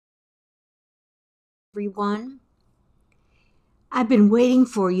Everyone. I've been waiting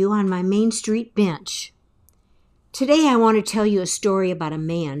for you on my Main Street bench. Today I want to tell you a story about a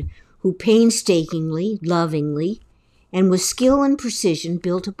man who painstakingly, lovingly, and with skill and precision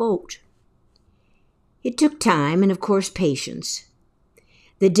built a boat. It took time and, of course, patience.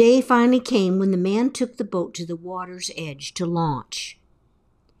 The day finally came when the man took the boat to the water's edge to launch.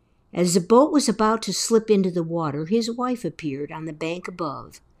 As the boat was about to slip into the water, his wife appeared on the bank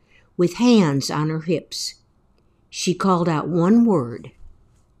above, with hands on her hips. She called out one word: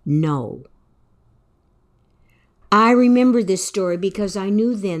 no. I remember this story because I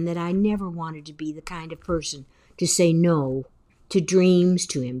knew then that I never wanted to be the kind of person to say no to dreams,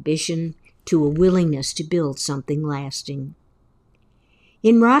 to ambition, to a willingness to build something lasting.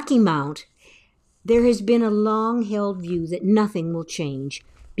 In Rocky Mount, there has been a long-held view that nothing will change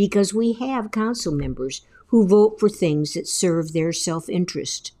because we have council members who vote for things that serve their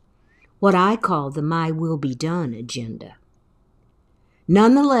self-interest, what I call the "my will be done" agenda.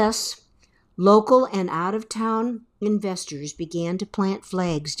 Nonetheless, local and out-of-town investors began to plant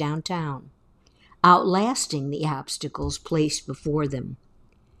flags downtown, outlasting the obstacles placed before them.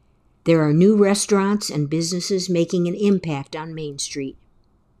 There are new restaurants and businesses making an impact on Main Street.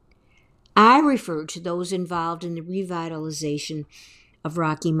 I refer to those involved in the revitalization of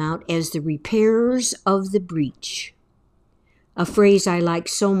Rocky Mount as the repairers of the breach, a phrase I like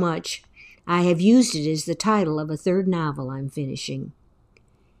so much I have used it as the title of a third novel I'm finishing.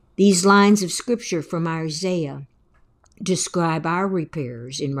 These lines of scripture from Isaiah describe our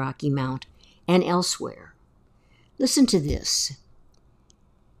repairers in Rocky Mount and elsewhere. Listen to this.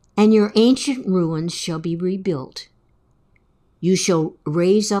 "And your ancient ruins shall be rebuilt. You shall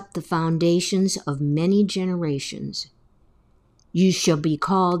raise up the foundations of many generations. You shall be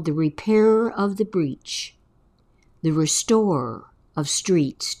called the repairer of the breach, the restorer of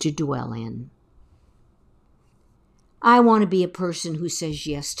streets to dwell in." I want to be a person who says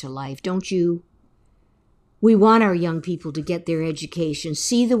yes to life, don't you? We want our young people to get their education,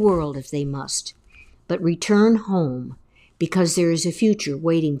 see the world if they must, but return home because there is a future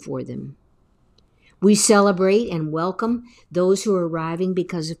waiting for them. We celebrate and welcome those who are arriving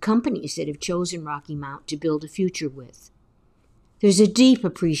because of companies that have chosen Rocky Mount to build a future with. There's a deep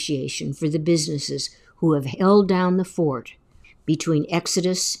appreciation for the businesses who have held down the fort between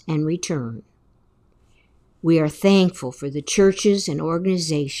exodus and return. We are thankful for the churches and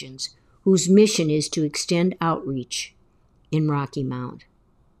organizations whose mission is to extend outreach in Rocky Mount.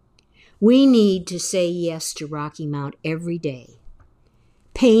 We need to say yes to Rocky Mount every day.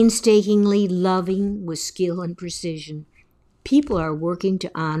 Painstakingly loving with skill and precision, people are working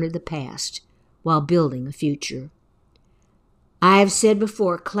to honor the past while building a future. I have said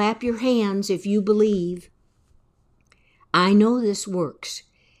before, clap your hands if you believe. I know this works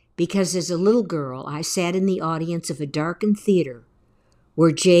because as a little girl, I sat in the audience of a darkened theater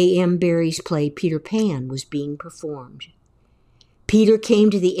where J.M. Barrie's play Peter Pan was being performed. Peter came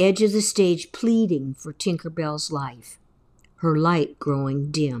to the edge of the stage pleading for Tinker Bell's life, her light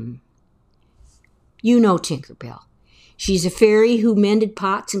growing dim. You know Tinker Bell. She's a fairy who mended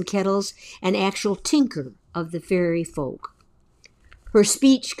pots and kettles, an actual tinker of the fairy folk. Her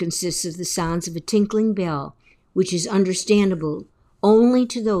speech consists of the sounds of a tinkling bell, which is understandable only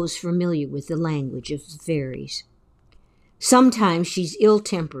to those familiar with the language of the fairies. Sometimes she's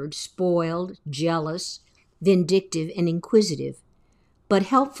ill-tempered, spoiled, jealous, vindictive, and inquisitive, but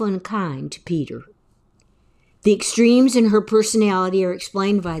helpful and kind to Peter. The extremes in her personality are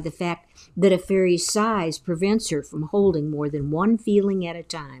explained by the fact that a fairy's size prevents her from holding more than one feeling at a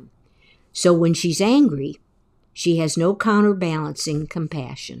time. So when she's angry, she has no counterbalancing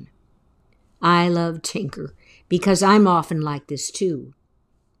compassion. I love Tinker because I'm often like this too.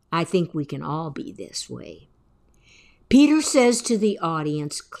 I think we can all be this way. Peter says to the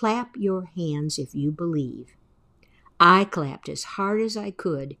audience, clap your hands if you believe. I clapped as hard as I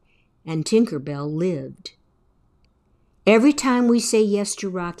could, and Tinker Bell lived. Every time we say yes to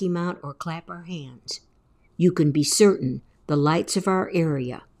Rocky Mount or clap our hands, you can be certain the lights of our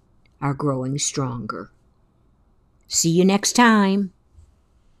area are growing stronger. See you next time.